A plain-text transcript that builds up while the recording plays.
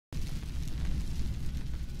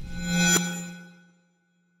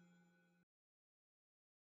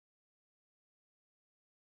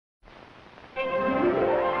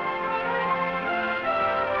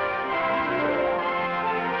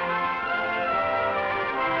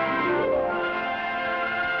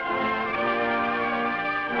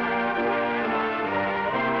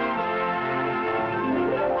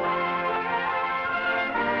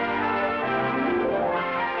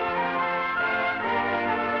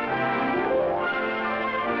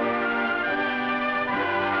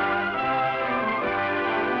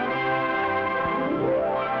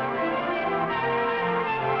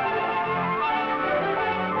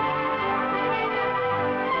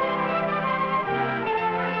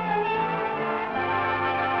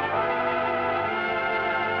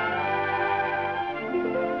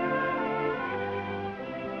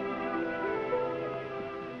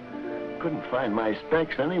couldn't find my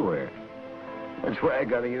specs anywhere. That's why I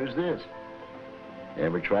gotta use this.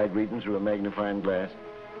 Ever tried reading through a magnifying glass?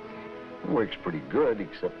 It works pretty good,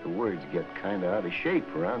 except the words get kind of out of shape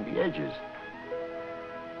around the edges.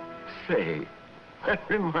 Say, that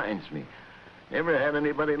reminds me. Ever had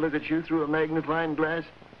anybody look at you through a magnifying glass?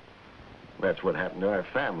 That's what happened to our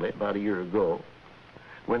family about a year ago.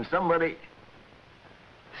 When somebody...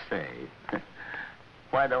 Say,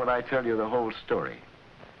 why don't I tell you the whole story?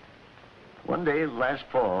 One day last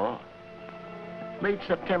fall, late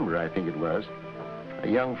September, I think it was, a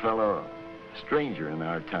young fellow, stranger in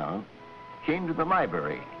our town, came to the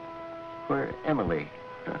library where Emily,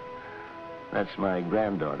 that's my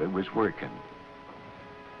granddaughter, was working.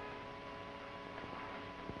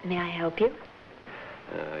 May I help you?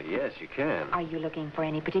 Yes, you can. Are you looking for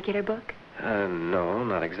any particular book? No,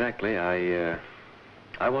 not exactly. I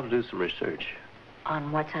want to do some research.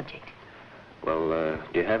 On what subject? Well,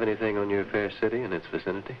 do you have anything on your fair city and its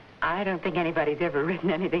vicinity? I don't think anybody's ever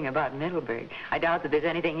written anything about Middleburg. I doubt that there's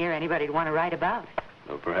anything here anybody'd want to write about.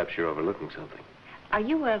 Well, perhaps you're overlooking something. Are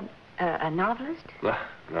you a novelist?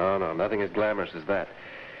 No, nothing as glamorous as that.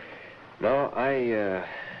 No, I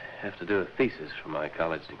have to do a thesis for my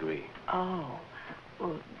college degree. Oh.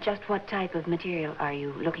 Well, just what type of material are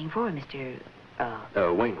you looking for, Mr.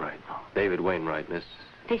 Wainwright. Oh. David Wainwright, Miss...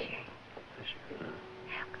 Fisher. Fisher.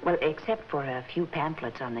 Well, except for a few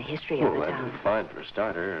pamphlets on the history of the Well, town. that'd be fine for a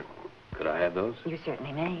starter. Could I have those? You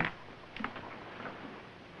certainly may.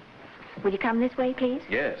 Will you come this way, please?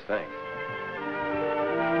 Yes, thanks.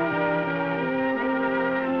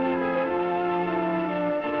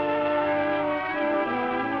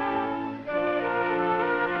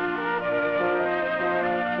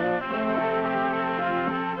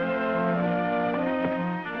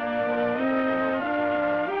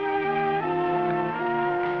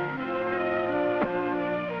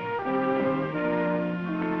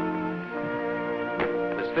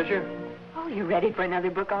 Fisher? Oh, you ready for another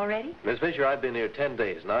book already? Miss Fisher, I've been here 10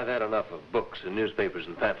 days, and I've had enough of books and newspapers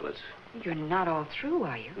and pamphlets. You're not all through,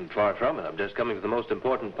 are you? Far from it. I'm just coming to the most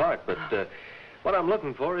important part, but what I'm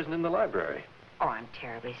looking for isn't in the library. Oh, I'm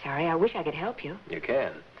terribly sorry. I wish I could help you. You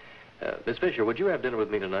can. Miss Fisher, would you have dinner with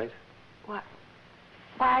me tonight? What?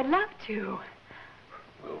 Why, I'd love to.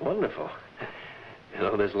 Well, wonderful. You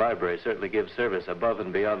know, this library certainly gives service above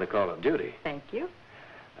and beyond the call of duty. Thank you.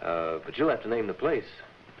 But you'll have to name the place.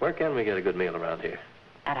 Where can we get a good meal around here?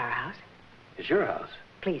 At our house. It's your house.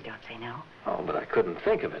 Please don't say no. Oh, but I couldn't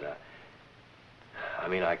think of it. I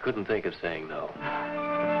mean, I couldn't think of saying no.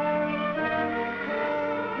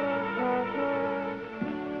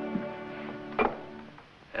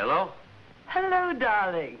 Hello? Hello,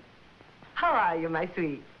 darling. How are you, my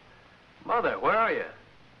sweet? Mother, where are you?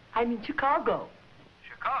 I'm in Chicago.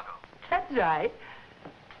 Chicago? That's right.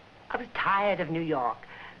 I was tired of New York.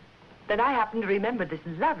 Then I happened to remember this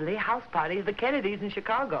lovely house party of the Kennedys in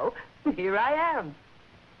Chicago. Here I am.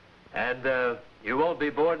 And, you won't be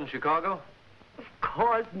bored in Chicago? Of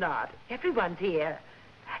course not. Everyone's here.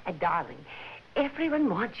 And, darling, everyone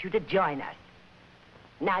wants you to join us.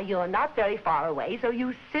 Now, you're not very far away, so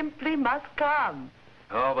you simply must come.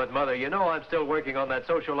 Oh, but, Mother, you know I'm still working on that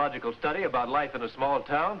sociological study about life in a small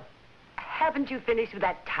town. Haven't you finished with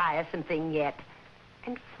that tiresome thing yet?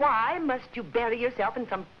 And why must you bury yourself in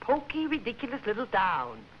some poky, ridiculous little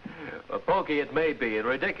town? Well, pokey it may be, and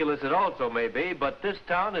ridiculous it also may be, but this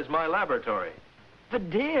town is my laboratory. But,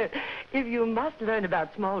 dear, if you must learn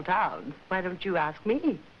about small towns, why don't you ask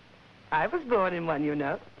me? I was born in one, you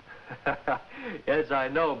know. Yes, I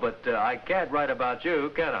know, but I can't write about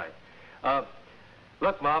you, can I?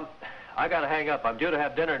 Look, Mom, I gotta hang up. I'm due to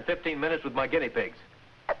have dinner in 15 minutes with my guinea pigs.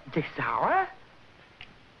 At this hour?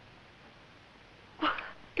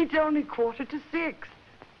 It's only 5:45.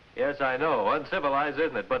 Yes, I know. Uncivilized,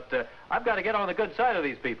 isn't it? But I've got to get on the good side of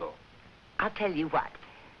these people. I'll tell you what.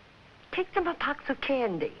 Take them a box of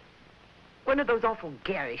candy. One of those awful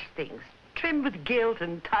garish things, trimmed with gilt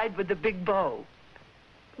and tied with a big bow.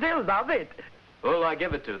 They'll love it. Who'll I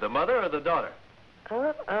give it to, the mother or the daughter?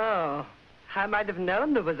 Oh. I might have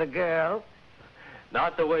known there was a girl.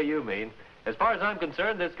 Not the way you mean. As far as I'm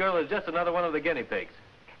concerned, this girl is just another one of the guinea pigs.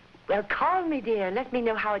 Well, call me, dear, and let me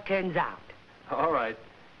know how it turns out. All right.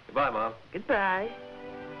 Goodbye, Mom. Goodbye.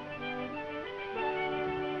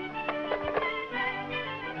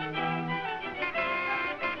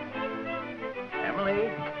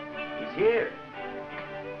 Emily, he's here.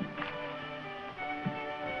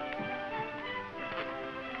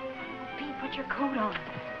 Pete, put your coat on.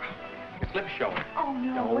 Your slip's showing. Oh,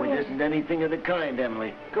 no. No, it isn't anything of the kind,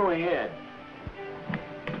 Emily. Go ahead.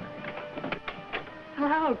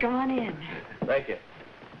 Hello, come on in. Thank you.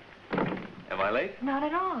 late? Not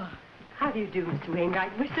at all. How do you do, Mr.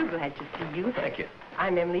 Wainwright? We're so glad to see you. Thank you.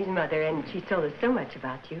 I'm Emily's mother, and she's told us so much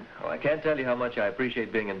about you. Oh, I can't tell you how much I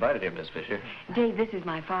appreciate being invited here, Miss Fisher. Dave, this is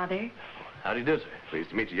my father, How do you do, sir? Pleased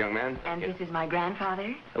to meet you, young man. and this is my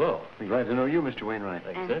grandfather, Hello. Glad to know you, Mr. Wainwright.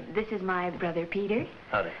 Thank you, and sir. this is my brother Peter,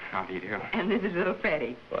 Howdy. How do you do? and this is little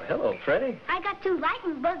Freddie. Well, hello, Freddie. I got 2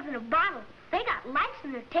 lightning bugs in a bottle. They got lights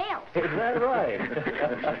in their tails. Is that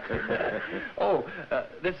right? Oh,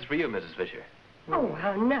 this is for you, Mrs. Fisher. Oh,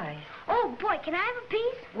 how nice. Oh, boy, can I have a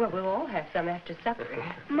piece? Well, we'll all have some after supper.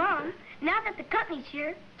 Mom, now that the company's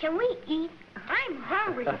here, can we eat? I'm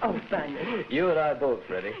hungry. Oh, Bunny. You and I both,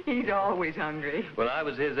 Freddie. He's always hungry. When I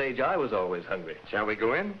was his age, I was always hungry. Shall we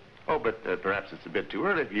go in? Oh, but perhaps it's a bit too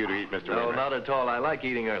early for you to eat, Mr. No, Wainwright. not at all. I like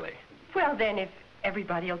eating early. Well, then, if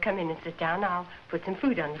everybody will come in and sit down, I'll put some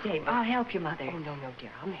food on the table. I'll help you, Mother. Oh, no,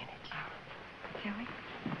 dear, I'll manage. Shall we?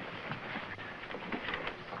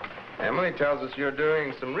 Emily tells us you're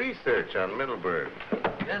doing some research on Middleburg.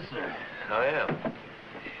 Yes, sir. I am.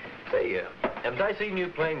 Say, haven't I seen you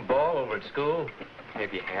playing ball over at school?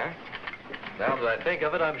 Maybe you have? Now that I think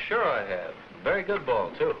of it, I'm sure I have. Very good ball,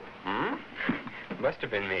 too. Hmm? Must have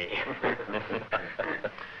been me.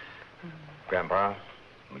 Grandpa,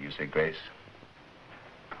 will you say grace?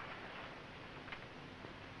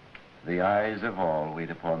 The eyes of all wait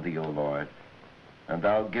upon thee, O Lord, and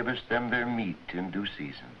thou givest them their meat in due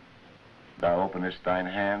season. Thou openest thine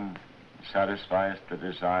hand, and satisfiest the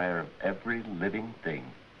desire of every living thing.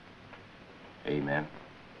 Amen.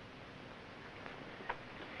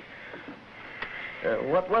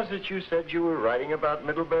 What was it you said you were writing about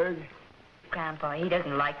Middleburg? Grandpa, he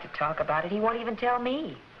doesn't like to talk about it. He won't even tell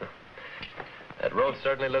me. That road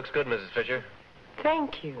certainly looks good, Mrs. Fisher.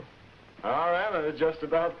 Thank you. Our Anna is just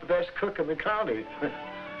about the best cook in the county.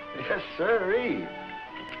 Yes, sirree.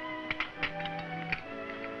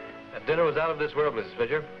 That dinner was out of this world, Mrs.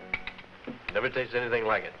 Fisher. Never tasted anything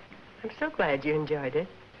like it. I'm so glad you enjoyed it.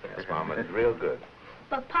 Yes, Mama, it's real good.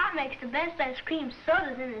 But Pop makes the best ice cream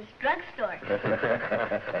sodas in his drugstore.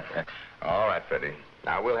 All right, Freddie.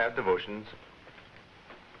 Now we'll have devotions.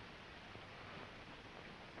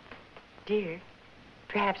 Dear,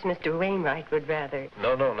 perhaps Mr. Wainwright would rather...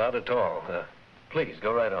 No, not at all. Please,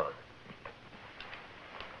 go right on.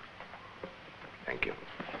 Thank you.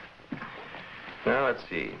 Now, let's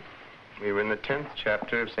see. We were in the 10th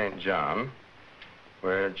chapter of St. John,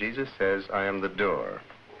 where Jesus says, I am the door.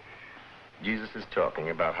 Jesus is talking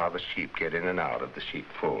about how the sheep get in and out of the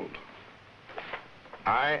sheepfold.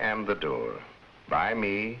 I am the door. By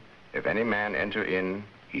me, if any man enter in,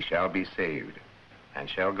 he shall be saved, and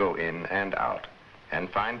shall go in and out, and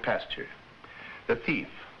find pasture. The thief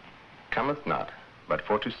cometh not, but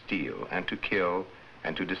for to steal, and to kill,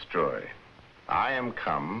 and to destroy. I am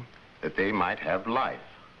come that they might have life,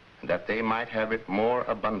 and that they might have it more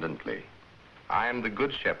abundantly. I am the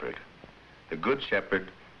good shepherd. The good shepherd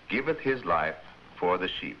giveth his life for the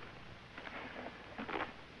sheep.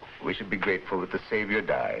 We should be grateful that the Savior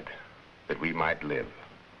died, that we might live.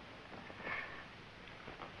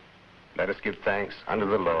 Let us give thanks unto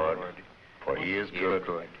the Lord, for he is good,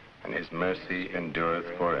 and his mercy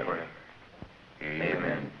endureth forever.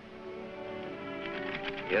 Amen.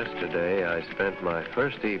 Yesterday, I spent my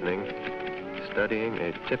first evening studying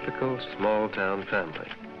a typical small-town family.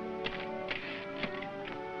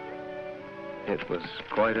 It was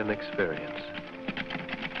quite an experience.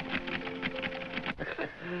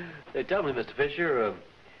 Hey, tell me, Mr. Fisher,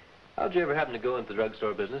 how'd you ever happen to go into the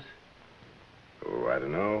drugstore business? Oh, I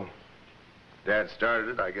don't know. Dad started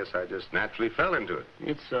it. I guess I just naturally fell into it.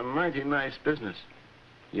 It's a mighty nice business.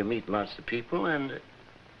 You meet lots of people and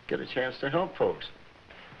get a chance to help folks.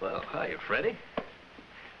 Well, hiya, Freddie.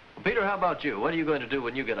 Peter, how about you? What are you going to do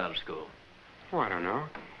when you get out of school? Oh, I don't know.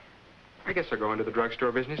 I guess I'll go into the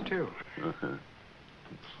drugstore business, too. I'm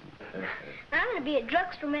going to be a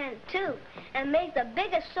drugstore man, too, and make the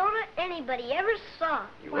biggest soda anybody ever saw.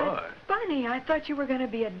 You are? Bunny, I thought you were going to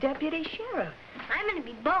be a deputy sheriff. I'm going to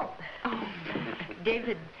be both. Oh.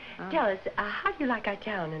 David, tell us, how do you like our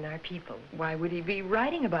town and our people? Why would he be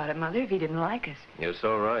writing about it, Mother, if he didn't like us? You're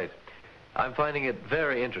so right. I'm finding it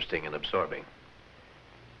very interesting and absorbing.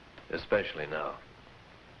 Especially now.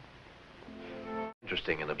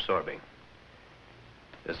 Interesting and absorbing.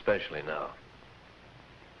 Especially now.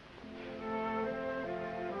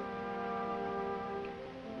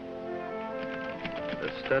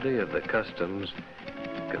 The study of the customs,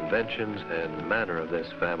 conventions, and manner of this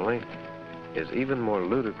family is even more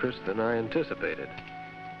ludicrous than I anticipated.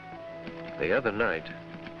 The other night...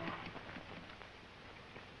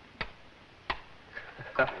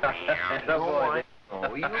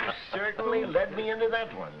 Oh, you certainly led me into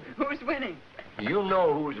that one. Who's winning? You'll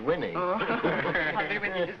know who's winning. Oh, I'll be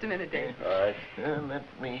with you just a minute, Dave. All right.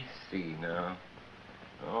 Let me see now.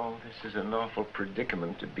 Oh, this is an awful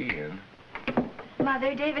predicament to be in.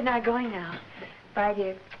 Mother, David and I are going now. Bye,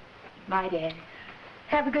 dear. Bye, Dad.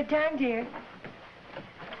 Have a good time, dear.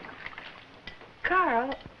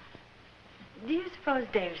 Carl, do you suppose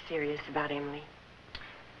Dave's serious about Emily?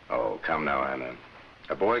 Oh, come now, Anna.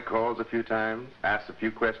 A boy calls a few times, asks a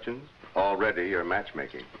few questions. Already you're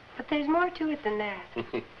matchmaking. But there's more to it than that.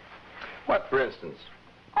 What, for instance?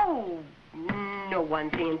 Oh, no one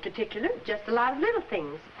thing in particular, just a lot of little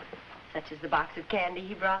things. Such as the box of candy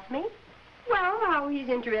he brought me. Well, how he's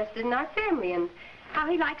interested in our family and how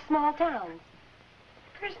he likes small towns.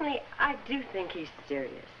 Personally, I do think he's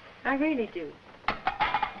serious. I really do.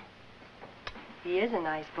 He is a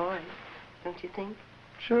nice boy, don't you think?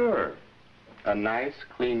 Sure. A nice,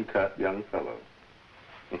 clean-cut young fellow.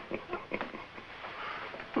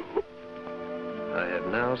 I have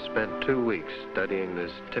now spent 2 weeks studying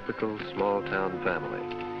this typical small-town family.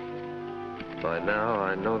 By now,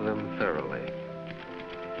 I know them thoroughly.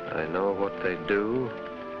 I know what they do,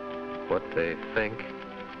 what they think,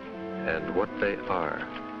 and what they are.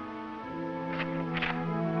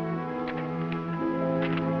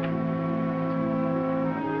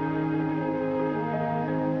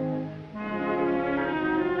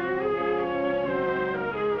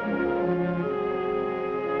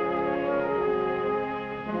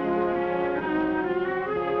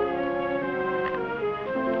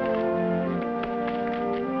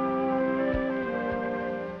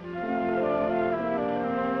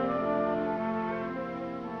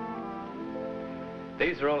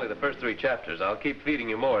 These are only the first 3 chapters. I'll keep feeding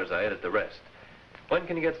you more as I edit the rest. When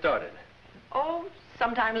can you get started? Oh,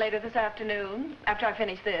 sometime later this afternoon, after I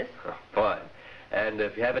finish this. Oh, fine. And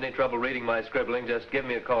if you have any trouble reading my scribbling, just give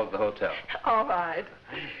me a call at the hotel. All right.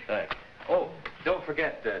 Thanks. Oh, don't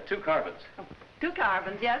forget, 2 carbons. 2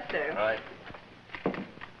 carbons, yes, sir. All right.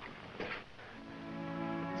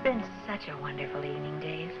 It's been such a wonderful evening,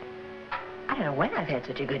 Dave. I don't know when I've had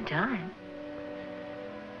such a good time.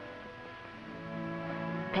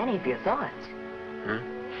 Penny for your thoughts.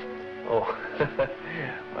 Oh,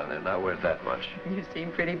 well, they're not worth that much. You seem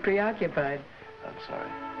pretty preoccupied. I'm sorry.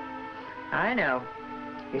 I know.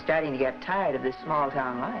 You're starting to get tired of this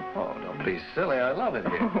small-town life. Oh, don't be silly. I love it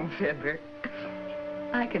here. Oh, Fibber.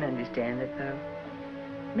 I can understand it, though.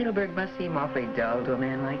 Middleburg must seem awfully dull to a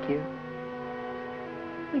man like you.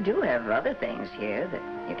 We do have other things here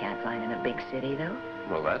that you can't find in a big city, though.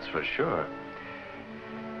 Well, that's for sure.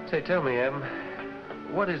 Say, tell me, Em,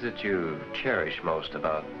 what is it you cherish most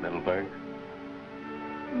about Middleburg?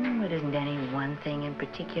 It isn't any one thing in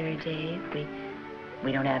particular, Dave.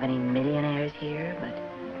 We don't have any millionaires here, but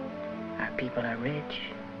our people are rich.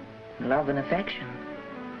 Love and affection.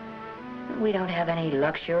 We don't have any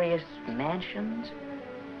luxurious mansions,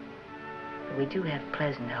 but we do have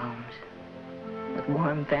pleasant homes with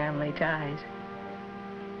warm family ties.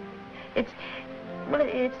 It's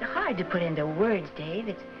hard to put into words, Dave.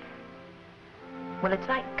 It's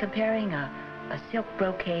like comparing a silk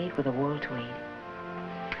brocade with a wool tweed.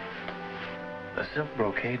 A silk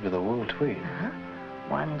brocade with a wool tweed? Uh-huh.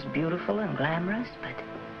 One's beautiful and glamorous, but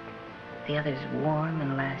the other's warm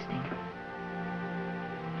and lasting.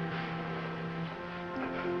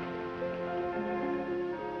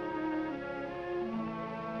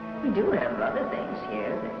 We do have other things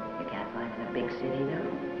here that you can't find in a big city,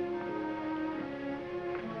 though.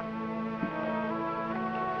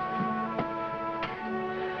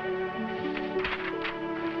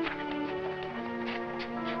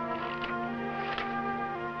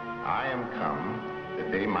 I am come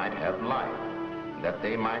that they might have life, that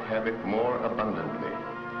they might have it more abundantly.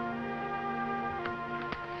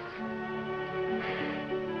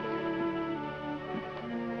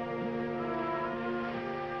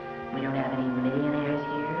 We don't have any millionaires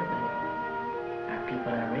here, but our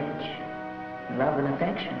people are rich, love and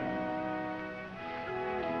affection.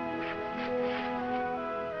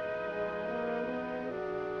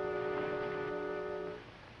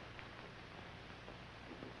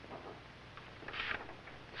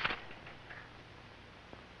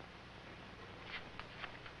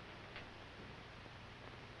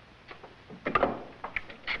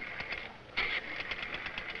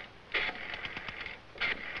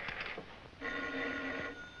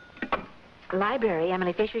 Library,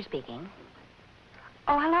 Emily Fisher speaking.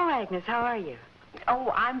 Oh, hello, Agnes. How are you?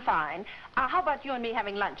 Oh, I'm fine. How about you and me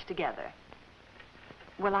having lunch together?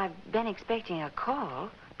 Well, I've been expecting a call.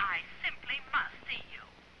 I simply must see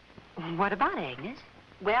you. What about, Agnes?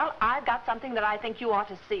 Well, I've got something that I think you ought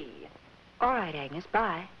to see. All right, Agnes.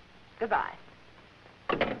 Bye. Goodbye.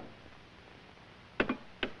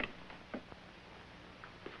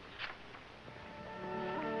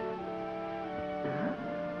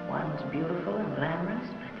 beautiful and glamorous,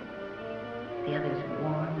 but the other's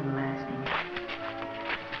warm and lasting.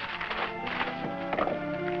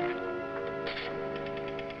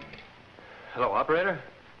 Hello, operator.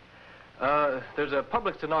 There's a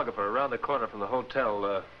public stenographer around the corner from the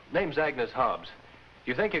hotel. Name's Agnes Hobbs.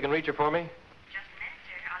 Do you think you can reach her for me? Just a minute,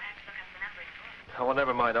 sir. I'll have to look up the number and phone. Oh, well,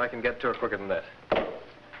 never mind. I can get to her quicker than that.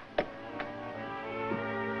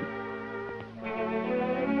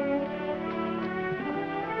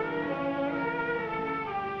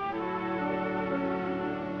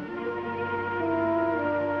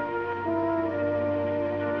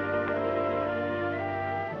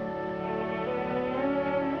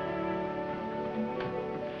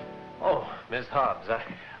 Miss Hobbs,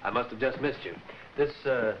 I must have just missed you. This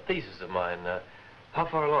thesis of mine, how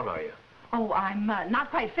far along are you? Oh, I'm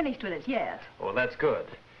not quite finished with it yet. Oh, that's good.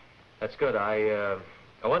 That's good. I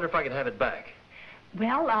wonder if I can have it back.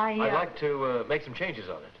 Well, I'd like to make some changes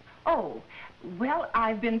on it. Oh, well,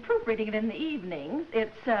 I've been proofreading it in the evenings.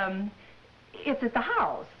 It's at the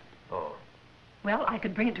house. Oh. Well, I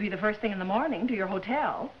could bring it to you the first thing in the morning to your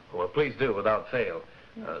hotel. Well, please do, without fail.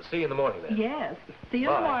 See you in the morning, then. Yes. See you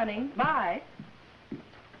in the morning. Bye.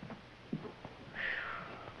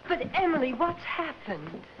 But, Emily, what's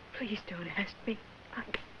happened? Please don't ask me.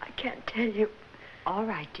 I can't tell you. All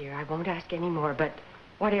right, dear. I won't ask any more, but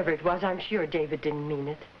whatever it was, I'm sure David didn't mean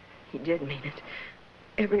it. He did mean it.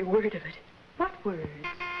 Every word of it. What words?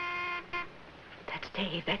 That's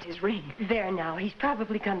Dave. That's his ring. There now. He's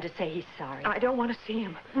probably come to say he's sorry. I don't want to see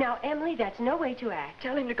him. Now, Emily, that's no way to act.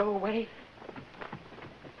 Tell him to go away.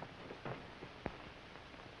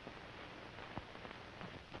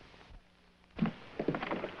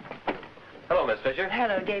 Hello, Miss Fisher.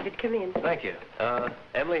 Hello, David. Come in. Thank you.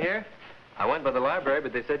 Emily here? I went by the library,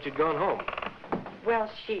 but they said she'd gone home.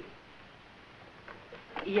 Well,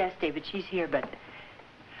 Yes, David, she's here, but...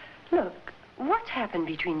 Look, what's happened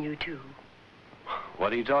between you two?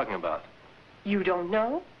 What are you talking about? You don't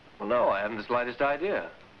know? Well, no, I haven't the slightest idea.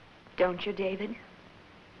 Don't you, David?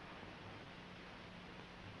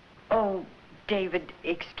 Oh, David,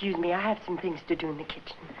 excuse me. I have some things to do in the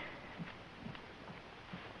kitchen.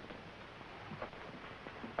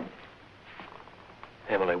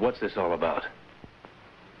 Emily, what's this all about?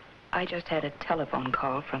 I just had a telephone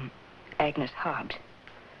call from Agnes Hobbs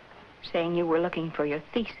saying you were looking for your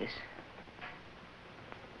thesis.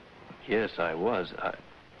 Yes, I was.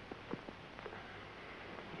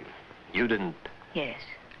 You didn't... Yes.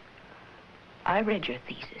 I read your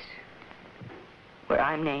thesis, where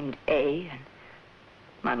I'm named A and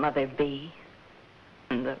my mother B,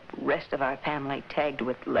 and the rest of our family tagged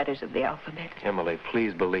with letters of the alphabet. Emily,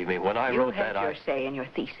 please believe me. When I wrote that, You had your say in your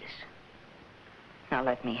thesis. Now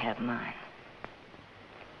let me have mine.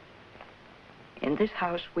 In this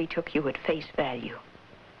house, we took you at face value.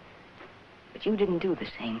 But you didn't do the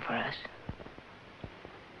same for us.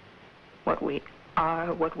 What we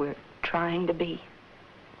are, what we're trying to be,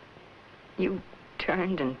 you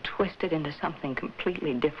turned and twisted into something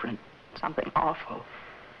completely different, something awful,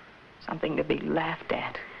 something to be laughed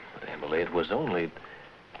at. Emily, it was only...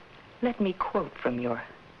 Let me quote from your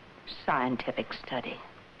scientific study.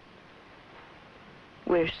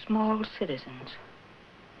 We're small citizens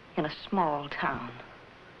in a small town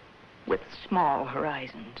with small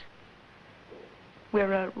horizons.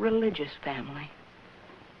 We're a religious family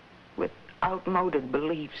with outmoded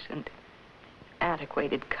beliefs and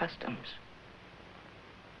antiquated customs.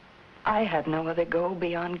 I have no other goal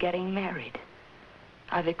beyond getting married.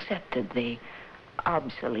 I've accepted the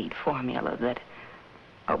obsolete formula that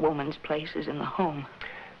a woman's place is in the home.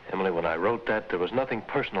 Emily, when I wrote that, there was nothing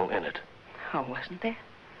personal in it. Oh, wasn't there?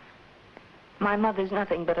 My mother's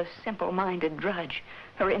nothing but a simple-minded drudge.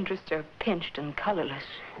 Her interests are pinched and colorless.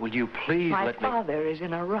 Will you please My let me... My father is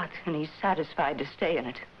in a rut, and he's satisfied to stay in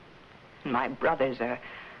it. And my brothers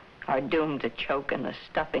are doomed to choke in the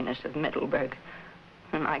stuffiness of Middleburg.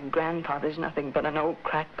 And my grandfather's nothing but an old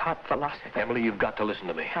crackpot philosopher. Emily, you've got to listen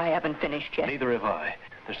to me. I haven't finished yet. Neither have I.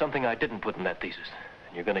 There's something I didn't put in that thesis,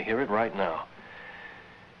 and you're going to hear it right now.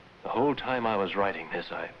 The whole time I was writing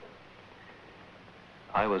this,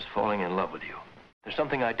 I was falling in love with you. There's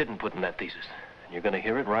something I didn't put in that thesis, and you're going to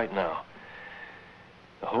hear it right now.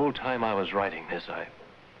 The whole time I was writing this,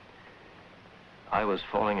 I was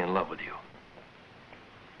falling in love with you.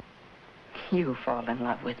 You fall in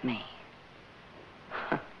love with me.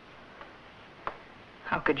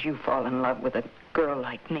 How could you fall in love with a girl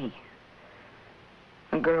like me?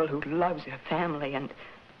 A girl who loves her family and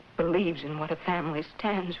believes in what a family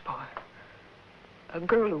stands for. A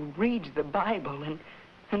girl who reads the Bible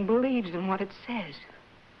and believes in what it says.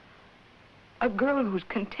 A girl who's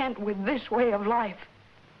content with this way of life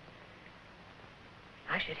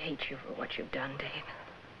should hate you for what you've done, Dave.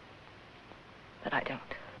 But I don't.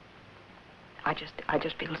 I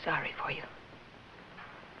just feel sorry for you.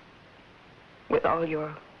 With all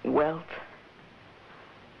your wealth,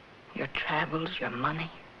 your travels, your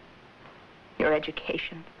money, your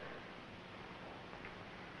education,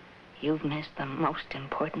 you've missed the most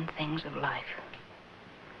important things of life.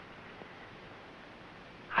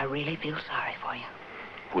 I really feel sorry for you.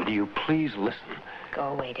 Will you please listen? Go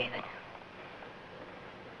away, David.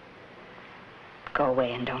 Go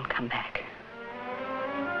away and don't come back.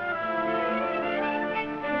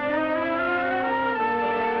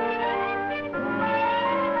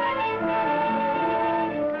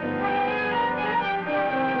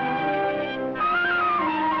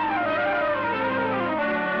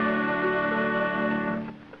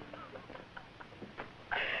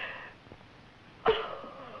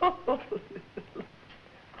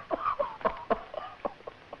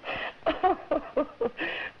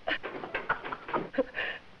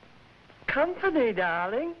 Company,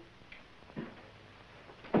 darling.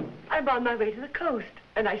 I'm on my way to the coast,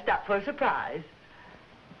 and I stopped for a surprise.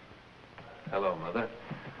 Hello, Mother.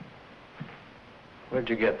 Where'd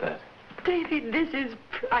you get that? David, this is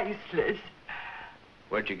priceless.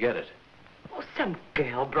 Where'd you get it? Oh, some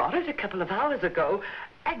girl brought it a couple of hours ago.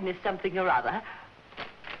 Agnes something or other.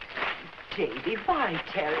 Davy, why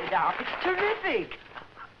tear it up? It's terrific.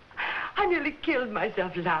 I nearly killed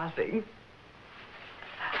myself laughing.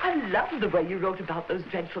 I love the way you wrote about those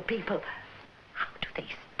dreadful people. How do they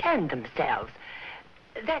stand themselves?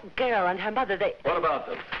 That girl and her mother, they... What about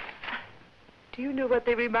them? Do you know what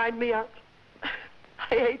they remind me of?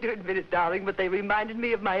 I hate to admit it, darling, but they reminded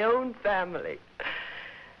me of my own family.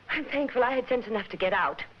 I'm thankful I had sense enough to get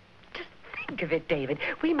out. Just think of it, David.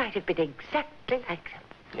 We might have been exactly like them.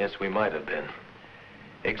 Yes, we might have been.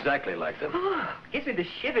 Exactly like them. Oh, gives me the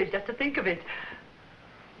shivers just to think of it.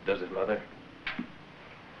 Does it, Mother?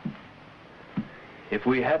 If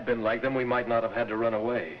we had been like them, we might not have had to run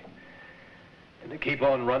away. And to keep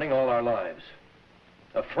on running all our lives.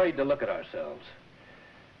 Afraid to look at ourselves.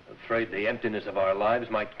 Afraid the emptiness of our lives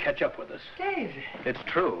might catch up with us. David. It's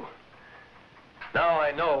true. Now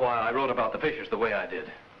I know why I wrote about the Fishers the way I did.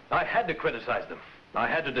 I had to criticize them. I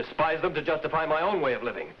had to despise them to justify my own way of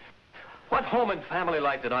living. What home and family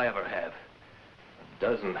life did I ever have? A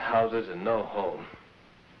dozen houses and no home.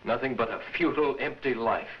 Nothing but a futile, empty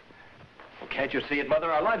life. Well, can't you see it,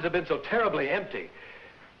 Mother? Our lives have been so terribly empty.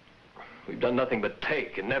 We've done nothing but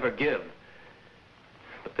take and never give.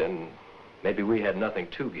 But then, maybe we had nothing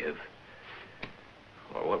to give.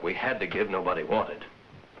 Or what we had to give, nobody wanted.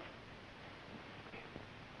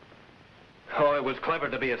 Oh, it was clever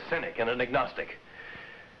to be a cynic and an agnostic.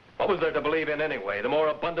 What was there to believe in anyway? The more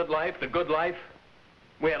abundant life, the good life?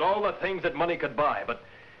 We had all the things that money could buy, but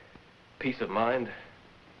peace of mind,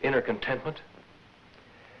 inner contentment,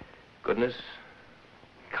 goodness,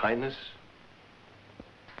 kindness,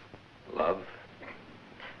 love.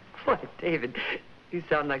 Why, David, you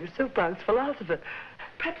sound like a soapbox philosopher.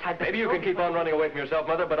 Perhaps I'd... Maybe you can keep on running away from yourself,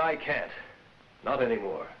 Mother, but I can't. Not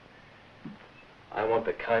anymore. I want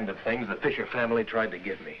the kind of things the Fisher family tried to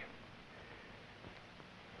give me.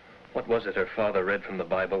 What was it her father read from the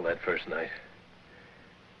Bible that first night?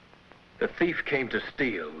 The thief came to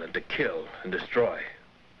steal and to kill and destroy.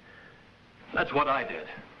 That's what I did.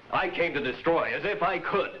 I came to destroy, as if I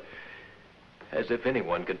could. As if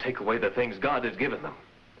anyone could take away the things God has given them.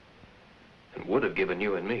 And would have given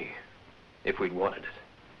you and me, if we'd wanted it.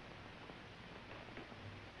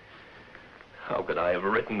 How could I have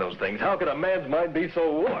written those things? How could a man's mind be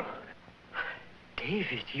so warped?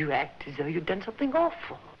 David, you act as though you'd done something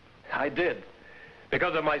awful. I did.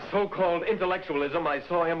 Because of my so-called intellectualism, I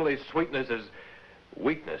saw Emily's sweetness as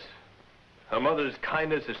weakness. Her mother's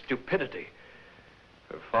kindness as stupidity.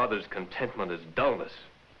 Her father's contentment as dullness.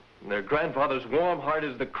 And their grandfather's warm heart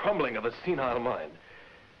as the crumbling of a senile mind.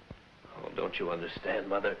 Oh, don't you understand,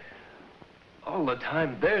 Mother? All the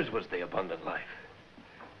time, theirs was the abundant life.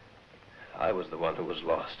 I was the one who was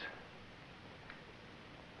lost.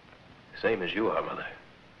 Same as you are, Mother.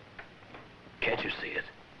 Can't you see it?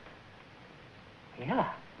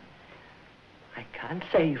 Yeah. I can't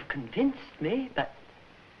say you've convinced me, but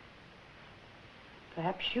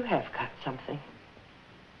perhaps you have got something.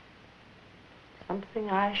 Something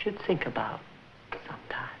I should think about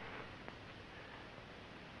sometime.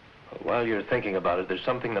 Well, while you're thinking about it, there's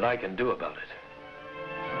something that I can do about it.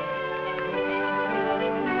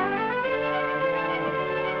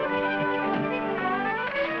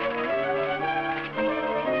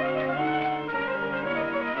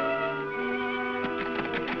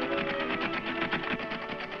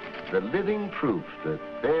 The living proof that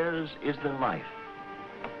theirs is the life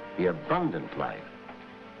The abundant life.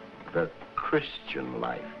 The Christian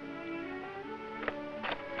life.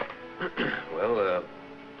 Well,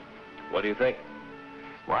 what do you think?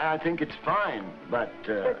 Why, I think it's fine, but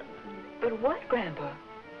what, Grandpa?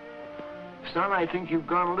 son, I think you've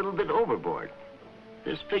gone a little bit overboard.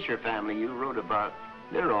 This Fisher family you wrote about,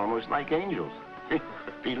 they're almost like angels.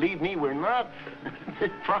 Believe me, we're not.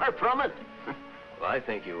 Far from it. Well, I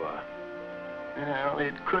think you are. Well,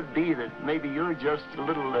 it could be that maybe you're just a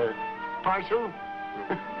little, partial.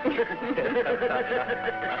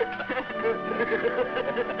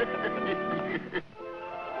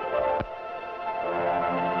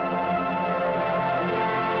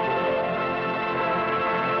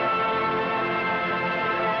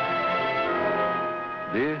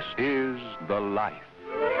 This is the life.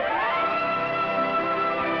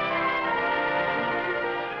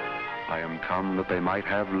 I am come that they might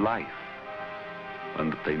have life,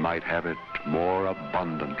 and that they might have it more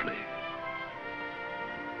abundantly.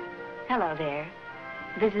 Hello there.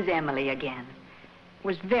 This is Emily again. It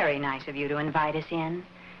was very nice of you to invite us in.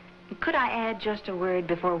 Could I add just a word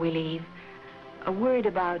before we leave? A word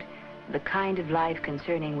about the kind of life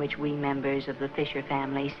concerning which we members of the Fisher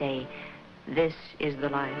family say, this is the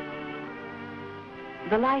life.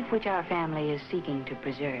 The life which our family is seeking to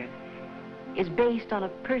preserve is based on a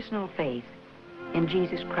personal faith in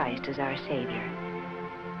Jesus Christ as our Savior.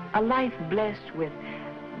 A life blessed with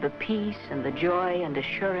the peace and the joy and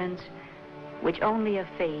assurance which only a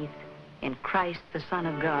faith in Christ, the Son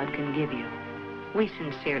of God, can give you. We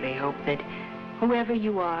sincerely hope that whoever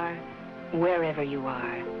you are, wherever you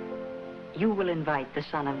are, you will invite the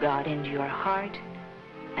Son of God into your heart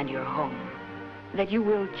and your home, that you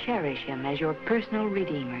will cherish him as your personal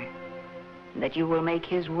Redeemer, that you will make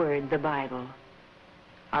his word, the Bible,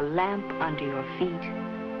 a lamp unto your feet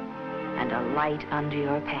and a light unto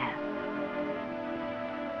your path.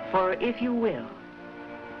 For if you will,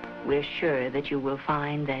 we're sure that you will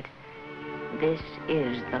find that this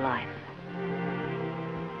is the life.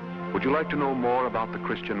 Would you like to know more about the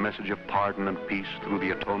Christian message of pardon and peace through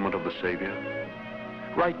the atonement of the Savior?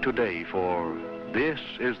 Write today for This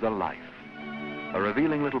is the Life, a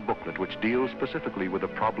revealing little booklet which deals specifically with the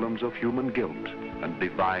problems of human guilt and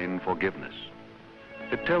divine forgiveness.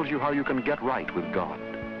 It tells you how you can get right with God,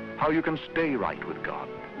 how you can stay right with God,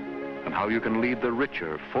 and how you can lead the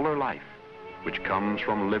richer, fuller life which comes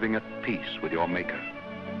from living at peace with your Maker.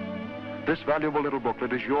 This valuable little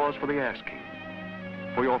booklet is yours for the asking.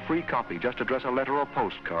 For your free copy, just address a letter or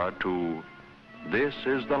postcard to This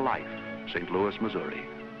is the Life, St. Louis, Missouri.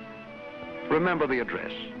 Remember the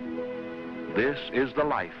address. This is the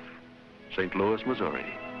Life, St. Louis, Missouri.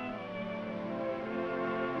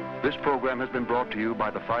 This program has been brought to you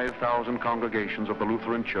by the 5,000 congregations of the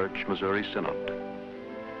Lutheran Church, Missouri Synod.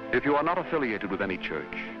 If you are not affiliated with any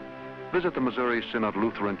church, visit the Missouri Synod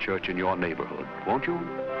Lutheran Church in your neighborhood, won't you?